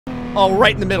Oh,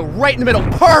 right in the middle, right in the middle.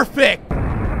 Perfect!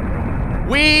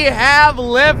 We have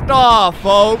liftoff,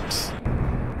 folks.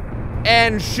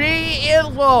 And she is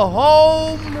a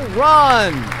home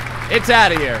run. It's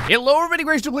out of here. Hello, everybody,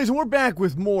 GrayStillPlays, and we're back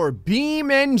with more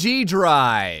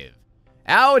BeamNG.drive.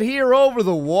 Out here over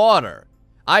the water.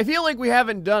 I feel like we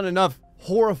haven't done enough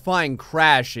horrifying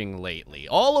crashing lately.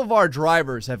 All of our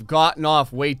drivers have gotten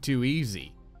off way too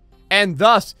easy. And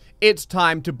thus, it's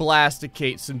time to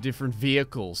blasticate some different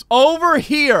vehicles. Over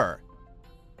here!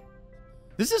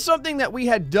 This is something that we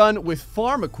had done with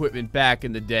farm equipment back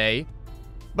in the day,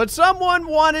 but someone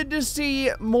wanted to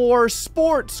see more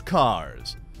sports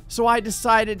cars, so I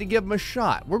decided to give them a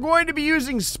shot. We're going to be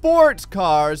using sports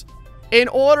cars in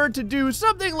order to do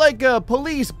something like a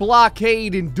police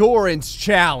blockade endurance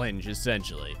challenge,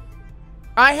 essentially.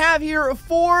 I have here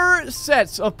 4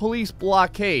 sets of police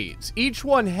blockades, each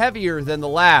one heavier than the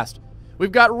last.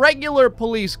 We've got regular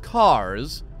police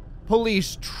cars,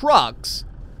 police trucks,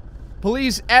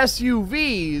 police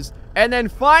SUVs, and then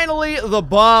finally the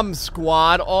bomb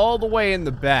squad all the way in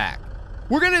the back.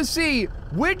 We're gonna see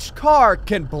which car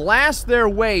can blast their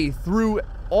way through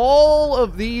all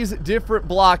of these different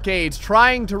blockades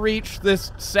trying to reach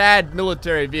this sad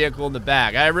military vehicle in the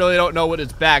back. I really don't know what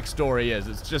its backstory is.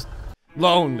 It's just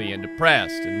lonely and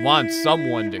depressed and wants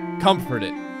someone to comfort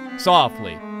it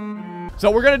softly.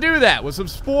 So we're gonna do that with some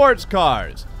sports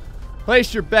cars.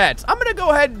 Place your bets. I'm gonna go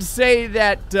ahead and say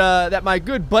that that my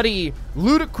good buddy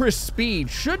Ludicrous Speed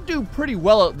should do pretty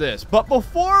well at this. But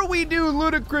before we do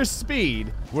Ludicrous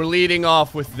Speed, we're leading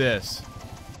off with this.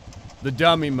 The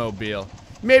Dummy Mobile.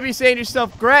 You may be saying to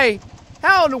yourself, Gray,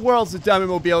 how in the world's the Dummy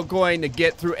Mobile going to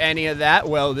get through any of that?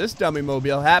 Well, this Dummy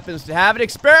Mobile happens to have an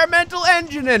experimental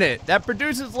engine in it that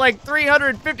produces like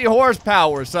 350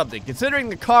 horsepower or something. Considering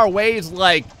the car weighs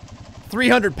like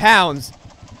 300 pounds,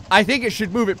 I think it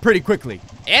should move it pretty quickly.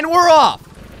 And we're off!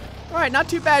 Alright, not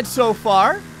too bad so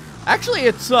far. Actually,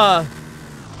 it's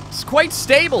quite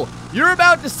stable. You're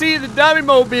about to see the Dummy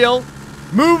Mobile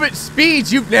move at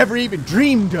speeds you've never even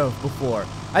dreamed of before.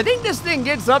 I think this thing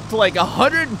gets up to like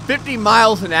 150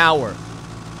 miles an hour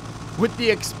with the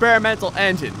experimental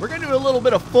engine. We're gonna do a little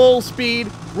bit of full speed.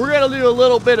 We're gonna do a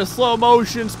little bit of slow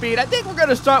motion speed. I think we're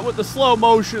gonna start with the slow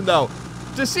motion though,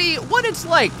 to see what it's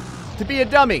like to be a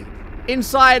dummy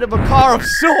inside of a car of,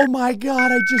 oh my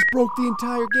god, I just broke the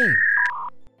entire game.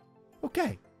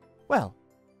 Okay, well,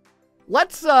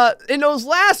 let's, in those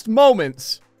last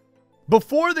moments,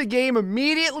 before the game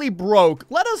immediately broke,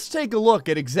 let us take a look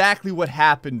at exactly what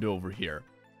happened over here.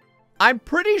 I'm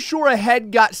pretty sure a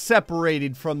head got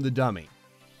separated from the dummy.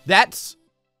 That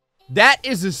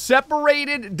is a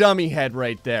separated dummy head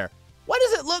right there. What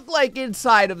does it look like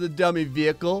inside of the dummy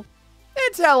vehicle?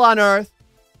 It's hell on earth,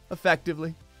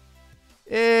 effectively.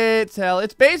 It's hell.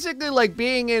 It's basically like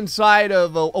being inside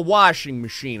of a washing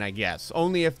machine, I guess.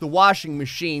 Only if the washing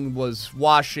machine was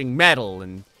washing metal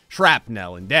and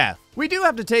shrapnel and death. We do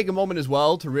have to take a moment as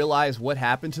well to realize what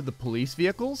happened to the police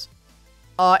vehicles.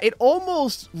 It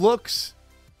almost looks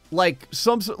like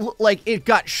like it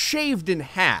got shaved in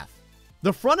half.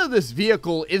 The front of this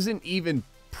vehicle isn't even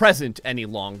present any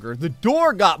longer. The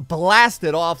door got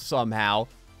blasted off somehow.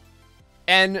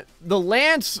 And the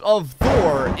lance of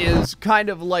Thor is kind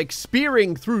of like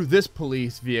spearing through this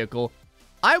police vehicle.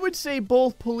 I would say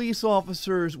both police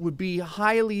officers would be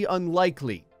highly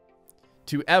unlikely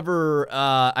to ever,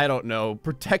 I don't know,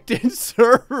 protect and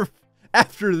serve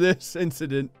after this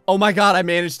incident. Oh my god, I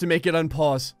managed to make it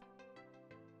unpause.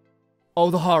 Oh,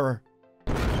 the horror.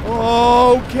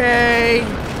 Okay.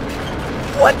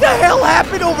 What the hell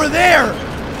happened over there?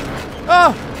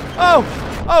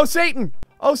 Oh, Satan.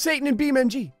 Oh, Satan and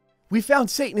BeamNG. We found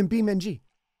Satan and BeamNG.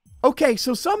 Okay,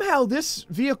 so somehow this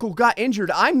vehicle got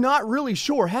injured. I'm not really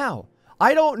sure how.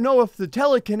 I don't know if the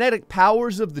telekinetic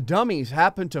powers of the dummies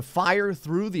happen to fire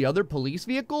through the other police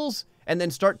vehicles and then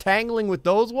start tangling with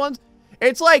those ones.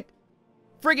 It's like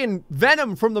friggin'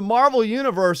 Venom from the Marvel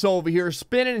Universe over here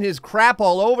spinning his crap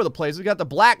all over the place. We got the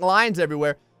black lines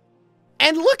everywhere.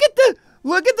 And look at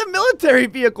the military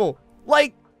vehicle.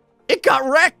 Like, it got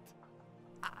wrecked.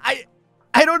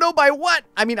 I don't know by what.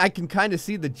 I mean, I can kind of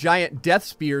see the giant death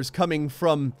spears coming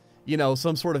from, you know,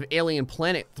 some sort of alien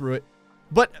planet through it.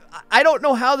 But I don't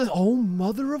know how this... Oh,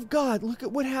 mother of God. Look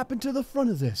at what happened to the front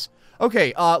of this.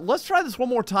 Okay, let's try this one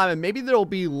more time, and maybe there'll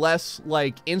be less,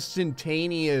 like,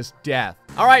 instantaneous death.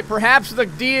 All right, perhaps the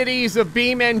deities of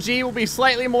BeamNG will be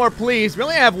slightly more pleased. We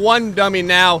only have one dummy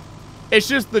now. It's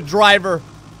just the driver.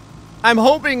 I'm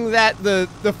hoping that the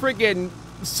friggin'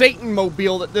 Satan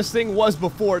mobile that this thing was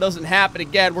before doesn't happen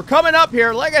again. We're coming up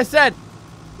here. Like I said,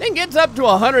 thing gets up to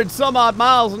 100 some odd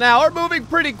miles an hour, moving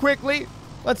pretty quickly.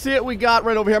 Let's see what we got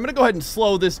right over here. I'm gonna go ahead and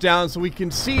slow this down so we can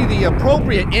see the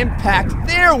appropriate impact.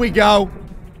 There we go.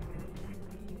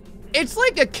 It's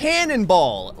like a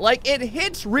cannonball. Like, it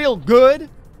hits real good.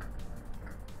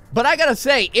 But I gotta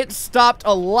say, it stopped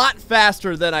a lot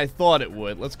faster than I thought it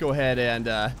would. Let's go ahead and,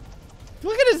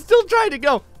 look at it, still trying to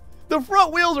go. The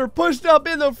front wheels are pushed up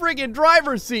in the friggin'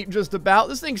 driver's seat just about.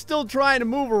 This thing's still trying to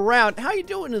move around. How you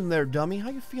doing in there, dummy? How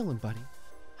you feeling, buddy?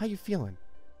 How you feeling?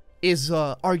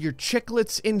 Are your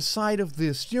chiclets inside of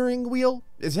the steering wheel?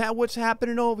 Is that what's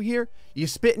happening over here? You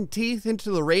spitting teeth into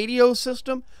the radio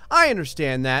system? I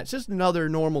understand that. It's just another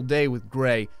normal day with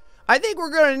Gray. I think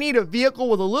we're going to need a vehicle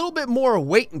with a little bit more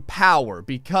weight and power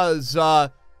because,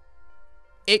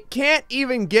 it can't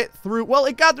even get through. Well,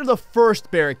 it got through the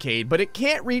first barricade, but it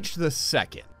can't reach the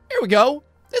second. Here we go.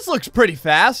 This looks pretty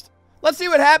fast. Let's see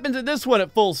what happens at this one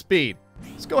at full speed.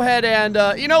 Let's go ahead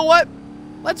and, you know what?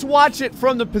 Let's watch it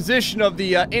from the position of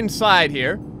the inside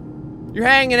here. You're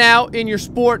hanging out in your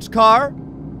sports car.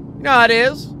 You know how it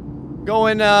is.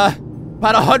 Going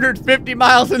about 150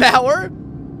 miles an hour.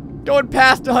 Going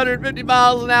past 150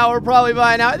 miles an hour probably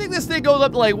by now. I think this thing goes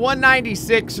up to like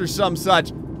 196 or some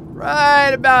such.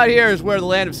 Right about here is where the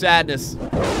land of sadness.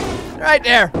 Right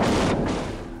there.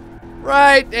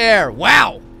 Right there.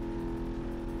 Wow.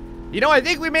 You know, I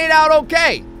think we made out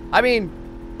okay. I mean,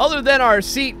 other than our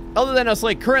seat, other than us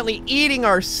like currently eating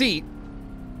our seat,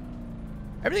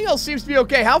 everything else seems to be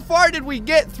okay. How far did we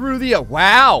get through the,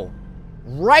 wow.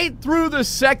 Right through the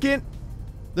second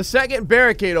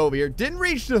barricade over here. Didn't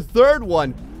reach the third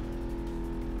one,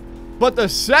 but the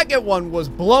second one was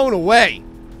blown away.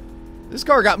 This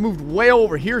car got moved way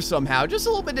over here somehow. Just a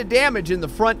little bit of damage in the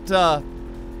front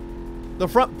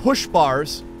push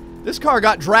bars. This car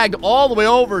got dragged all the way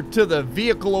over to the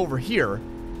vehicle over here.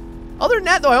 Other than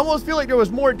that, though, I almost feel like there was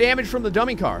more damage from the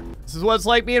dummy car. This is what it's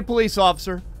like being a police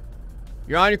officer.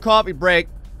 You're on your coffee break,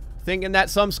 thinking that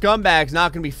some scumbag's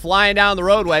not going to be flying down the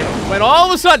roadway, when all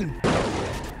of a sudden...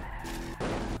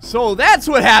 So that's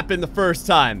what happened the first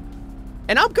time.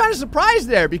 And I'm kind of surprised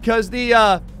there because the,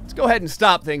 let's go ahead and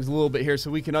stop things a little bit here so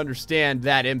we can understand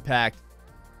that impact,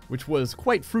 which was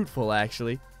quite fruitful,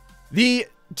 actually. The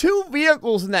two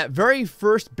vehicles in that very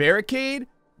first barricade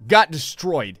got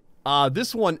destroyed.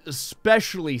 This one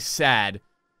especially sad.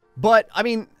 But, I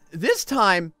mean, this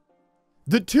time,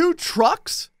 the two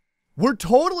trucks were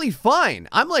totally fine.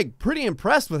 I'm, like, pretty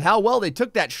impressed with how well they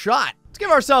took that shot. Let's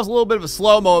give ourselves a little bit of a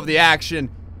slow-mo of the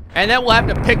action, and then we'll have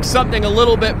to pick something a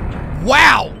little bit...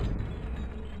 Wow!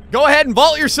 Go ahead and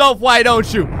vault yourself, why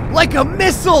don't you? Like a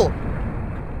missile!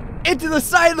 Into the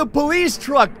side of the police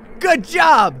truck! Good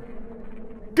job!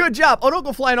 Good job. Oh, don't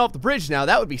go flying off the bridge now.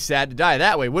 That would be sad to die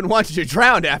that way. Wouldn't want you to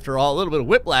drown after all. A little bit of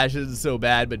whiplash isn't so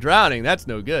bad, but drowning, that's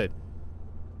no good.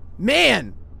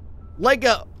 Man! Like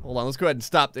a... Hold on, let's go ahead and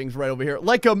stop things right over here.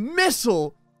 Like a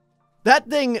missile, that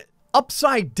thing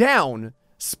upside down,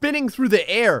 spinning through the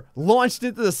air, launched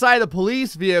into the side of the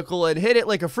police vehicle and hit it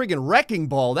like a friggin' wrecking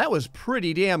ball. That was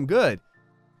pretty damn good.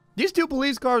 These two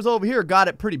police cars over here got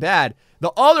it pretty bad.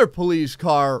 The other police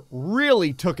car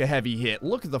really took a heavy hit.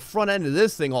 Look at the front end of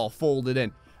this thing all folded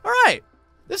in. All right,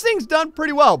 this thing's done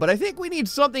pretty well, but I think we need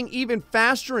something even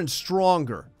faster and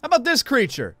stronger. How about this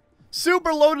creature?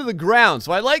 Super low to the ground,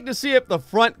 so I'd like to see if the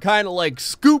front kind of like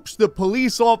scoops the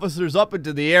police officers up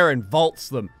into the air and vaults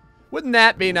them. Wouldn't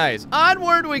that be nice?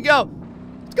 Onward we go.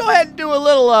 Let's go ahead and do a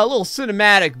little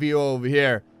cinematic view over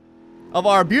here of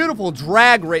our beautiful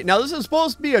drag rate. Now, this is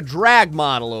supposed to be a drag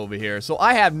model over here, so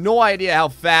I have no idea how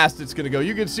fast it's going to go.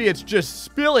 You can see it's just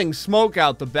spilling smoke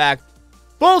out the back.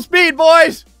 Full speed,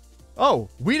 boys! Oh,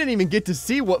 we didn't even get to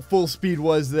see what full speed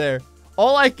was there.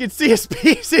 All I could see is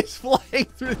pieces flying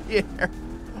through the air.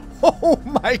 Oh,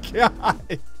 my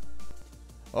God.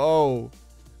 Oh,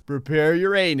 prepare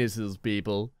your anuses,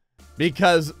 people.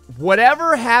 Because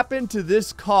whatever happened to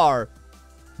this car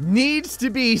needs to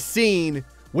be seen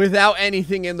without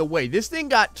anything in the way. This thing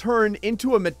got turned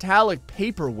into a metallic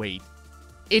paperweight.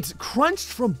 It's crunched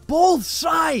from both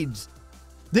sides.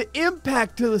 The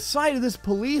impact to the side of this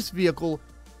police vehicle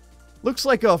looks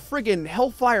like a friggin'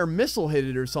 Hellfire missile hit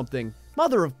it or something.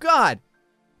 Mother of God.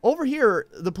 Over here,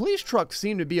 the police trucks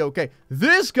seem to be okay.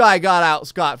 This guy got out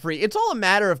scot-free. It's all a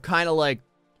matter of kind of like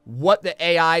what the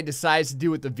AI decides to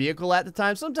do with the vehicle at the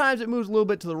time. Sometimes it moves a little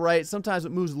bit to the right. Sometimes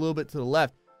it moves a little bit to the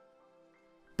left.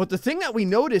 But the thing that we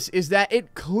notice is that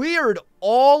it cleared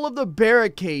all of the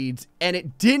barricades and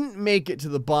it didn't make it to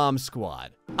the bomb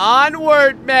squad.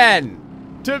 Onward,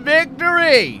 men! To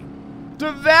victory!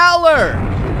 To valor!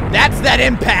 That's that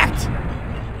impact!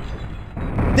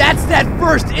 That's that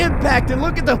first impact, and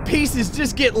look at the pieces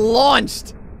just get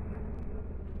launched!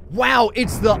 Wow,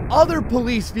 it's the other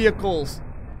police vehicles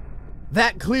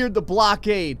that cleared the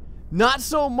blockade. Not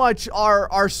so much our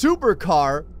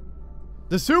supercar.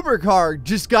 The supercar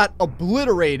just got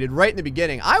obliterated right in the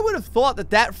beginning. I would have thought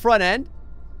that that front end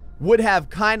would have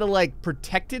kind of like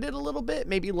protected it a little bit.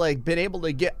 Maybe like been able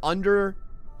to get under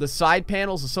the side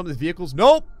panels of some of the vehicles.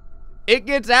 Nope. It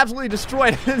gets absolutely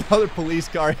destroyed. Another police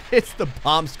car hits the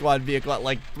bomb squad vehicle at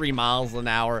like 3 miles an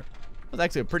hour. It was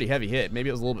actually a pretty heavy hit. Maybe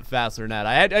it was a little bit faster than that.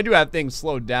 I do have things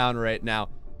slowed down right now.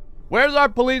 Where's our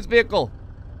police vehicle?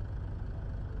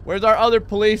 Where's our other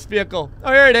police vehicle?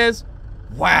 Oh, here it is.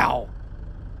 Wow.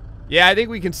 Yeah, I think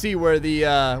we can see where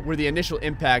the initial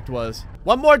impact was.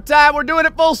 One more time, we're doing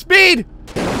it full speed.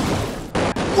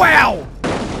 Wow.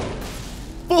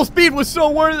 Full speed was so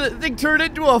worth it, the thing turned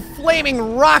into a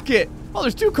flaming rocket. Oh,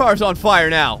 there's 2 cars on fire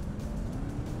now.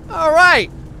 All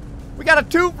right. We got a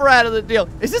twofer out of the deal.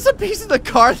 Is this a piece of the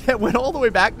car that went all the way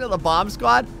back to the bomb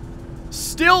squad?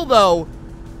 Still, though,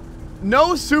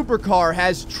 no supercar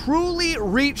has truly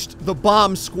reached the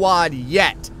bomb squad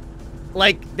yet.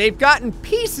 Like, they've gotten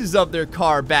pieces of their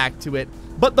car back to it,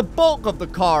 but the bulk of the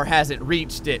car hasn't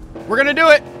reached it. We're gonna do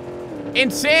it.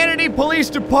 Insanity Police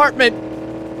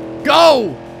Department,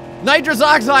 go! Nitrous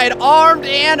oxide armed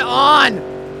and on.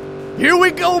 Here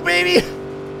we go, baby.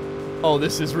 Oh,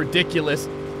 this is ridiculous.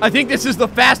 I think this is the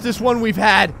fastest one we've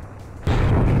had.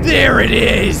 There it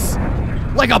is.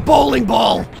 Like a bowling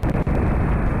ball.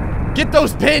 Get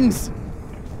those pins.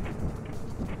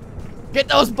 Get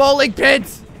those bowling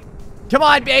pins. Come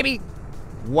on, baby.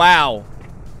 Wow.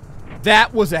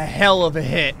 That was a hell of a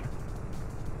hit.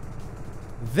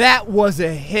 That was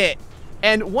a hit.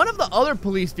 And one of the other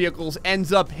police vehicles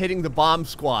ends up hitting the bomb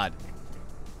squad.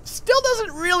 Still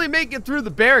doesn't really make it through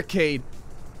the barricade.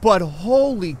 But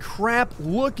holy crap,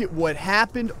 look at what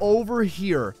happened over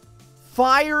here.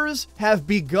 Fires have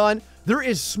begun. There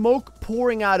is smoke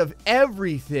pouring out of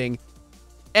everything.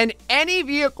 And any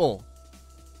vehicle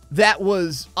that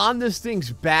was on this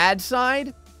thing's bad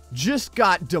side just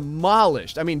got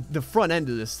demolished. I mean, the front end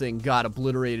of this thing got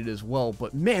obliterated as well.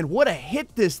 But man, what a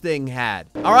hit this thing had.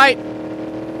 All right,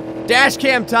 dash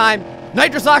cam time.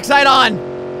 Nitrous oxide on.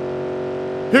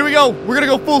 Here we go. We're gonna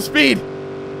go full speed.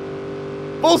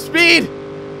 Full speed.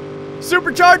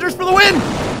 Superchargers for the win.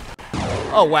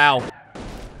 Oh, wow.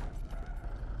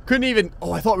 Couldn't even...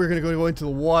 Oh, I thought we were gonna go into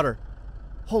the water.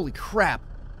 Holy crap.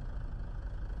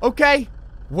 Okay.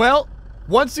 Well,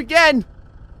 once again,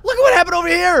 look at what happened over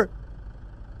here.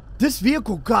 This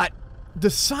vehicle got...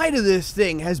 The side of this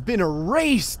thing has been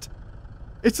erased.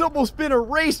 It's almost been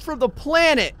erased from the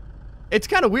planet. It's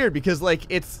kind of weird because, like,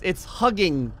 it's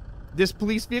hugging this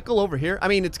police vehicle over here. I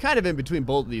mean, it's kind of in between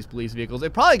both of these police vehicles.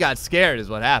 It probably got scared is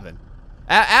what happened.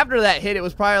 After that hit, it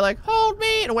was probably like, hold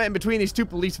me, and it went in between these 2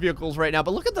 police vehicles right now.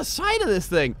 But look at the side of this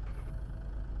thing.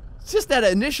 It's just that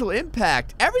initial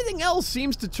impact. Everything else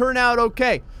seems to turn out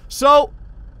okay. So,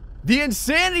 the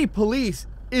Insanity Police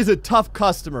is a tough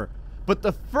customer. But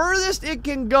the furthest it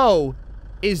can go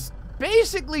is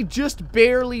basically just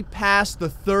barely past the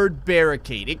 3rd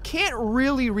barricade. It can't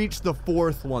really reach the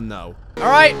 4th one, though.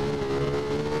 Alright.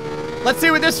 Let's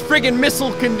see what this friggin'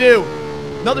 missile can do.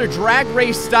 Another drag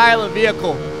race style of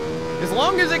vehicle. As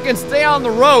long as it can stay on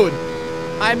the road,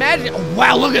 I imagine... Oh,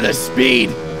 wow, look at the speed.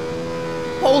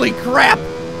 Holy crap.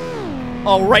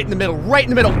 Oh, right in the middle. Right in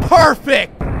the middle.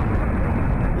 Perfect.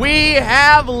 We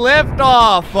have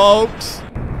liftoff, folks.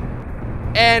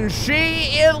 And she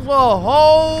is a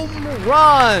home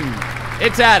run.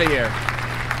 It's out of here.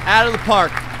 Out of the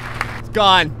park. It's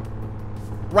gone.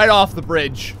 Right off the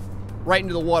bridge. Right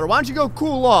into the water. Why don't you go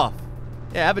cool off?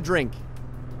 Yeah, have a drink.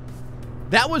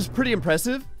 That was pretty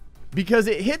impressive because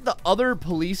it hit the other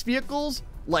police vehicles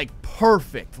like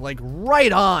perfect. Like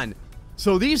right on.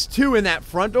 So these 2 in that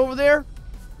front over there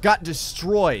got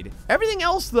destroyed. Everything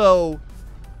else, though,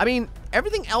 I mean,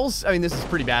 this is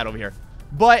pretty bad over here.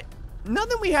 But...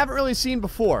 nothing we haven't really seen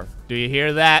before. Do you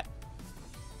hear that?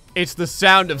 It's the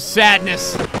sound of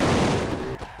sadness.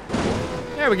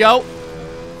 There we go.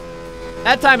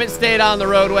 That time it stayed on the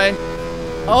roadway.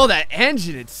 Oh, that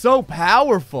engine, it's so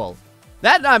powerful.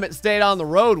 That time it stayed on the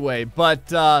roadway, but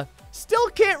still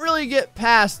can't really get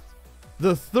past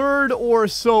the 3rd or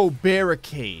so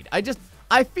barricade.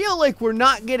 I feel like we're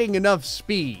not getting enough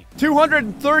speed.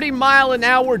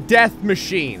 230-mile-an-hour death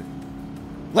machine.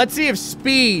 Let's see if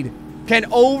speed can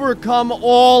overcome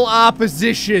all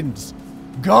oppositions.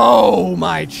 Go,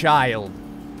 my child.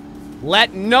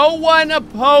 Let no one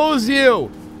oppose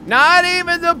you. Not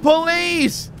even the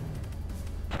police.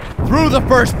 Through the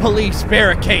 1st police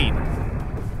barricade.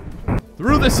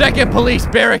 Through the 2nd police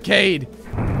barricade.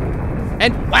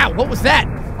 And, wow, what was that?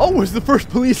 Oh, it was the first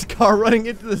police car running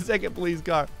into the second police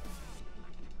car.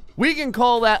 We can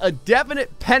call that a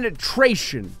definite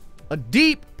penetration, a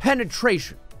deep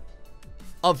penetration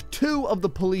of 2 of the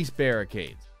police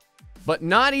barricades, but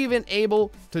not even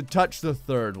able to touch the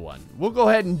third one. We'll go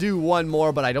ahead and do one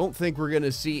more, but I don't think we're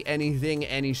gonna see anything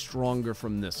any stronger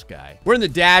from this guy. We're in the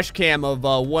dash cam of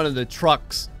one of the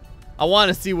trucks. I want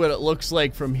to see what it looks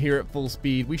like from here at full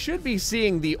speed. We should be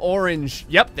seeing the orange.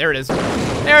 Yep, there it is.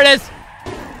 There it is.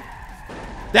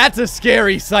 That's a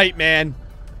scary sight, man.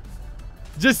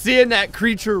 Just seeing that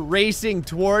creature racing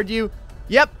toward you.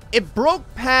 Yep, it broke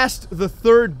past the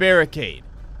third barricade.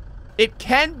 It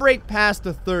can break past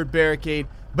the third barricade,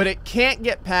 but it can't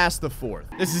get past the fourth.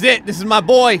 This is it. This is my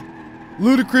boy.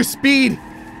 Ludicrous speed.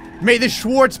 May the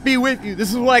Schwartz be with you.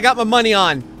 This is what I got my money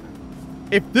on.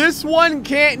 If this one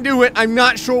can't do it, I'm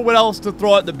not sure what else to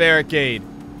throw at the barricade.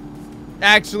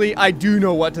 Actually, I do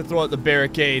know what to throw at the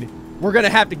barricade. We're gonna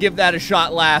have to give that a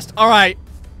shot last. All right.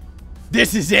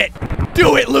 This is it.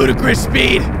 Do it, ludicrous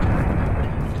speed.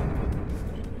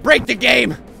 Break the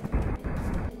game.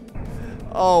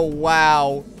 Oh,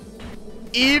 wow.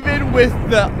 Even with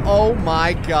the... Oh,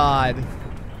 my God.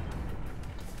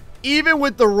 Even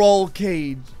with the roll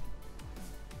cage.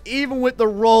 Even with the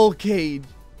roll cage.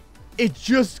 It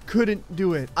just couldn't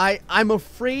do it. I'm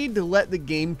afraid to let the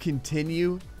game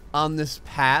continue on this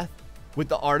path with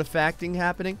the artifacting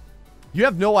happening. You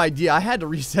have no idea. I had to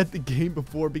reset the game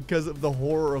before because of the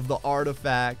horror of the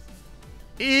artifacts.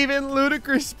 Even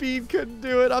Ludicrous Speed couldn't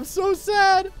do it. I'm so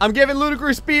sad. I'm giving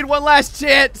Ludicrous Speed one last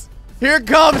chance. Here it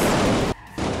comes.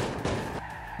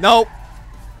 Nope.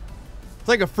 It's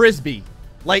like a frisbee.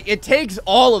 Like, it takes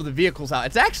all of the vehicles out.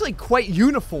 It's actually quite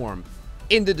uniform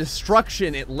in the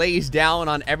destruction it lays down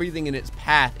on everything in its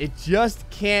path. It just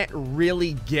can't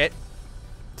really get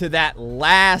to that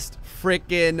last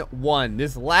freaking one.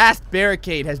 This last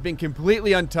barricade has been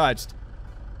completely untouched.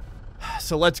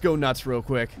 So let's go nuts real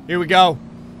quick. Here we go.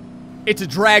 It's a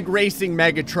drag racing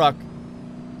mega truck.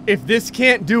 If this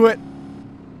can't do it,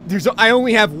 I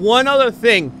only have one other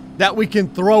thing that we can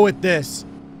throw at this.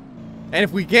 And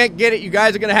if we can't get it, you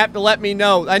guys are gonna have to let me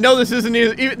know. I know this isn't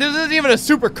even a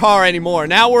supercar anymore.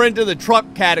 Now we're into the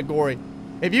truck category.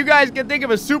 If you guys can think of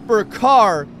a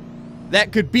supercar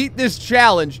that could beat this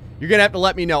challenge, you're gonna have to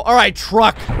let me know. All right,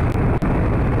 truck.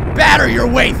 Batter your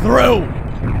way through.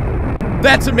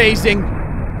 That's amazing.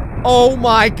 Oh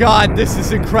my God, this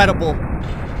is incredible.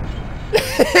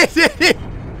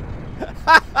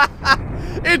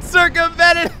 It's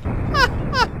circumvented.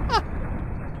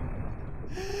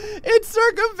 It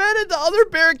circumvented the other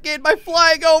barricade by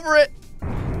flying over it.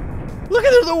 Look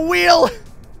at the wheel.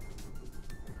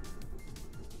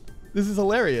 This is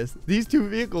hilarious. These two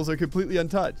vehicles are completely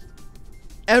untouched.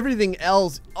 Everything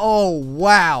else, oh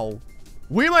wow.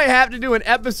 We might have to do an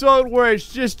episode where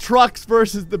it's just trucks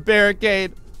versus the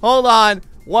barricade. Hold on,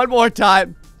 one more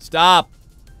time. Stop.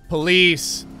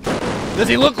 Police. Does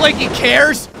he look like he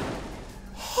cares?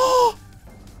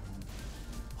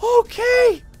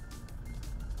 Okay.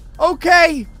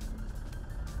 Okay.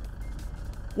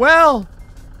 Well,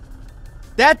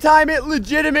 that time it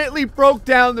legitimately broke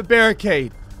down the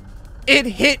barricade. It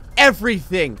hit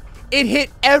everything. It hit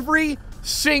every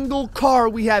single car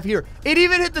we have here. It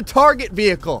even hit the target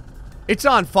vehicle. It's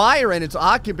on fire and its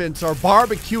occupants are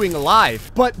barbecuing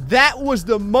alive. But that was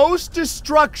the most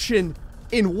destruction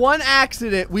in one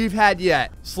accident we've had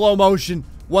yet. Slow motion.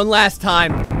 One last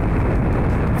time.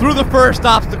 Through the first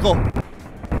obstacle.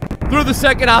 Through the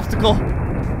second obstacle.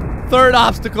 Third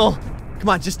obstacle. Come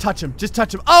on, just touch him. Just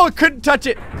touch him. Oh, it couldn't touch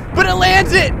it. But it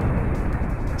lands it.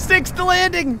 Sticks to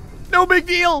landing. No big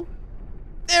deal.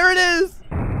 There it is.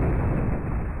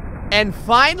 And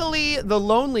finally, the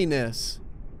loneliness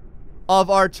of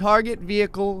our target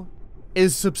vehicle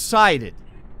is subsided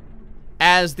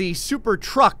as the super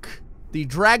truck, the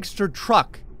dragster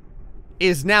truck,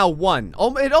 is now won.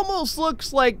 It almost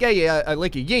looks like a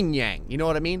yin-yang, you know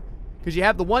what I mean? Because you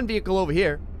have the one vehicle over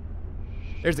here.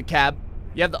 There's the cab.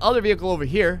 You have the other vehicle over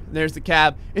here. And there's the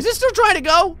cab. Is it still trying to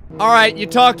go? All right, you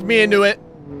talked me into it.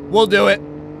 We'll do it.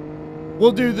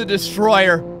 We'll do the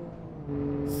destroyer.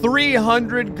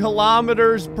 300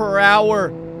 kilometers per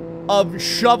hour of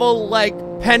shovel-like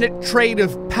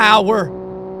penetrative power.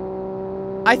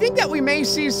 I think that we may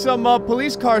see some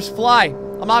police cars fly.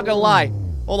 I'm not gonna lie.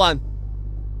 Hold on.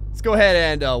 Let's go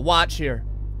ahead and watch here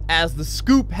as the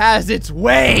scoop has its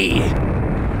way.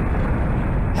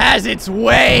 Has its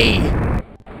way.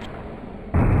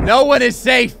 No one is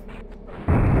safe.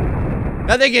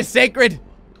 Nothing is sacred.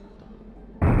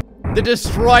 The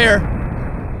destroyer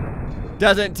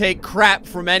doesn't take crap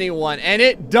from anyone, and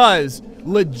it does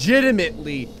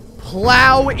legitimately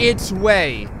plow its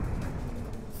way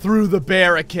through the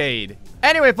barricade.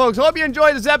 Anyway, folks, hope you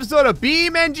enjoyed this episode of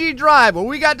BeamNG.drive, where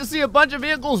we got to see a bunch of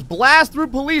vehicles blast through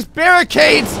police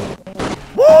barricades.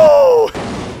 Woo!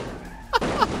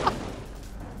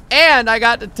 And I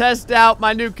got to test out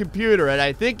my new computer, and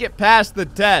I think it passed the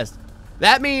test.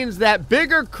 That means that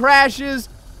bigger crashes,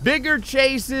 bigger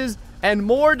chases, and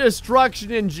more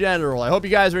destruction in general. I hope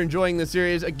you guys are enjoying the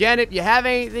series. Again, if you have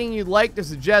anything you'd like to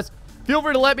suggest, feel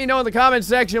free to let me know in the comment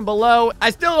section below.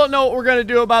 I still don't know what we're going to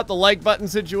do about the like button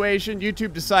situation.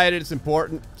 YouTube decided it's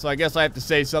important, so I guess I have to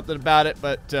say something about it,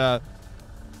 but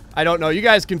I don't know. You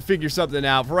guys can figure something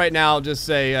out. For right now, I'll just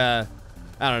say, I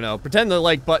don't know, pretend the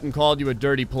like button called you a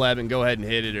dirty pleb and go ahead and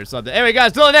hit it or something. Anyway,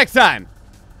 guys, till the next time,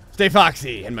 stay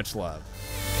foxy and much love.